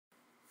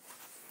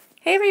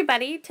Hey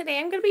everybody, today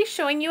I'm going to be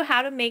showing you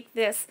how to make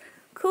this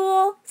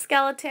cool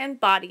skeleton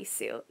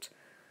bodysuit.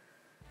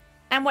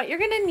 And what you're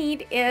going to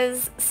need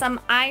is some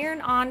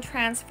iron-on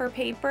transfer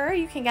paper.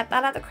 You can get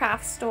that at the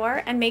craft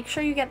store, and make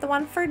sure you get the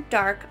one for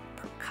dark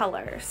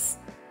colors.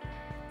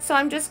 So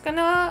I'm just going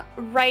to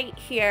write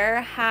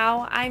here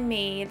how I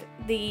made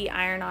the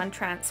iron-on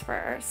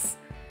transfers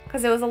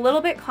because it was a little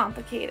bit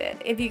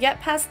complicated. If you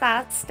get past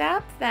that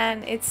step,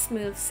 then it's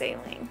smooth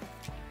sailing.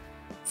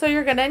 So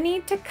you're gonna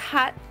need to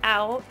cut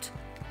out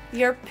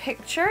your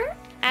picture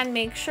and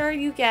make sure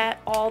you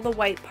get all the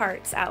white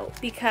parts out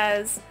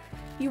because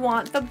you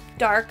want the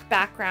dark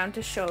background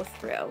to show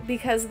through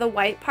because the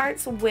white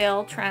parts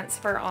will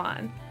transfer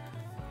on.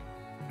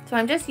 So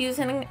I'm just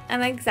using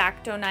an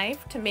X-Acto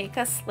knife to make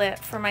a slit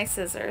for my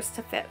scissors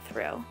to fit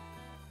through.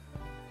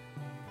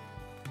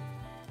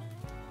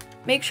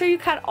 Make sure you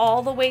cut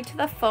all the way to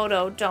the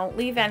photo, don't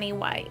leave any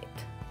white.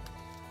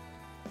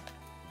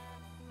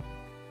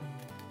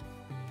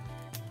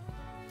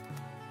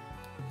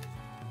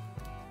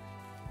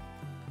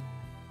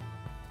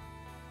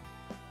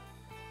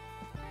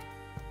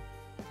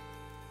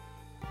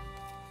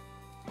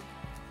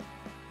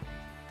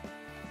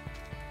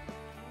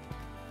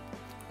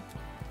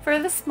 For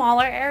the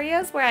smaller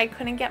areas where I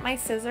couldn't get my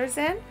scissors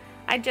in,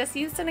 I just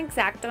used an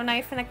X-Acto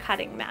knife and a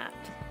cutting mat.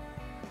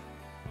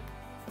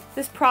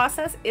 This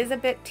process is a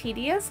bit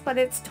tedious, but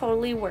it's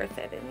totally worth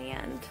it in the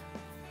end.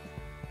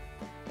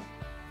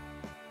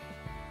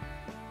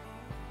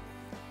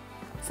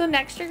 So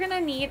next you're going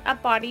to need a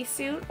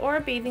bodysuit or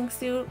a bathing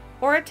suit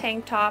or a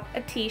tank top,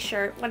 a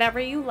t-shirt, whatever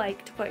you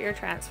like to put your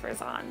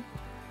transfers on.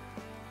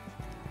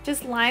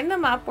 Just line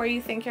them up where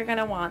you think you're going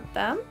to want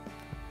them.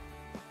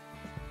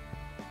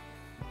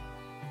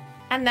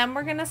 And then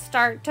we're going to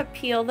start to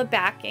peel the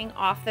backing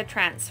off the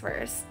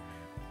transfers.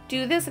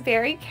 Do this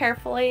very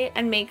carefully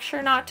and make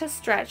sure not to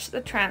stretch the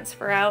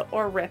transfer out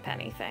or rip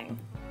anything.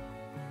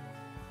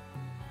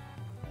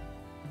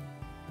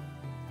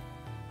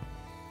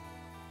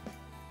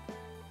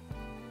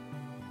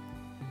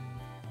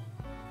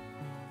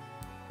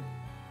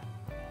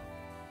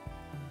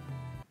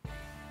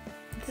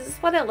 This is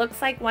what it looks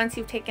like once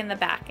you've taken the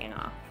backing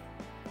off.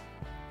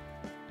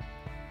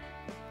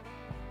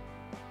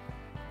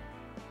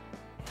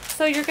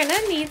 So you're going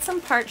to need some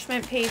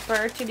parchment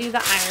paper to do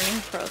the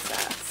ironing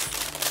process.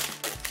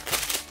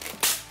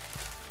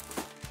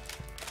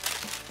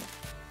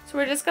 So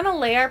we're just going to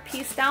lay our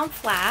piece down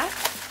flat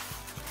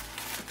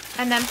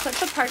and then put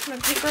the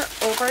parchment paper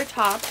over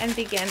top and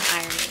begin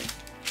ironing.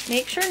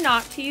 Make sure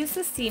not to use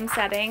the seam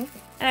setting,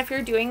 and if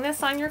you're doing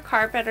this on your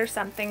carpet or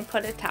something,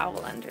 put a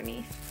towel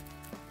underneath.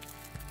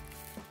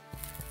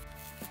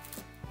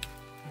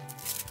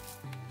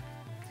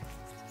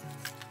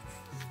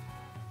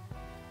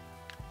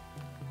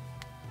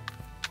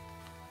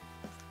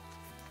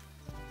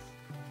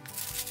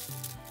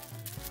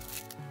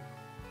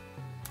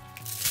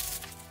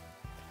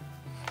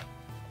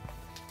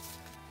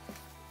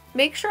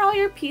 Make sure all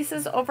your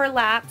pieces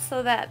overlap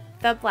so that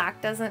the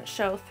black doesn't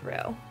show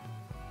through.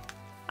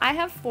 I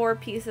have 4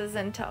 pieces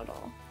in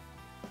total.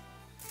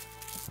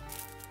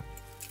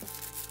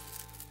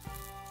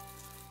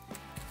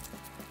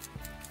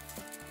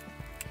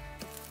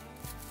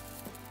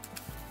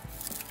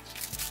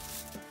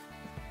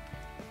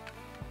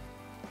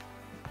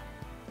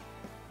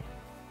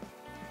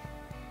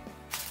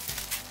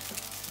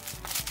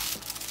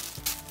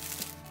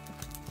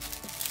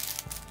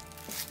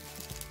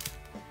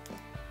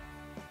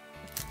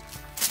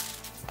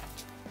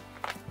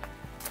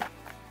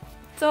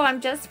 So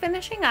I'm just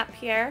finishing up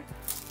here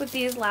with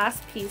these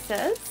last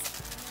pieces,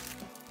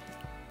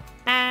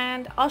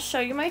 and I'll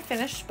show you my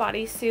finished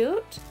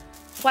bodysuit.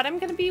 What I'm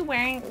going to be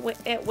wearing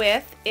it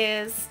with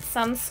is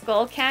some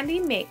skull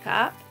candy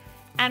makeup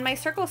and my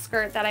circle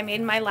skirt that I made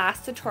in my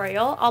last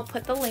tutorial. I'll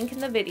put the link in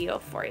the video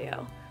for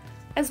you,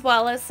 as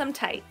well as some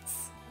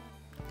tights.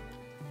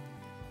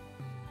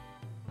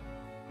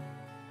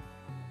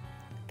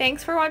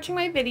 Thanks for watching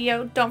my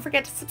video. Don't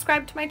forget to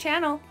subscribe to my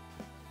channel.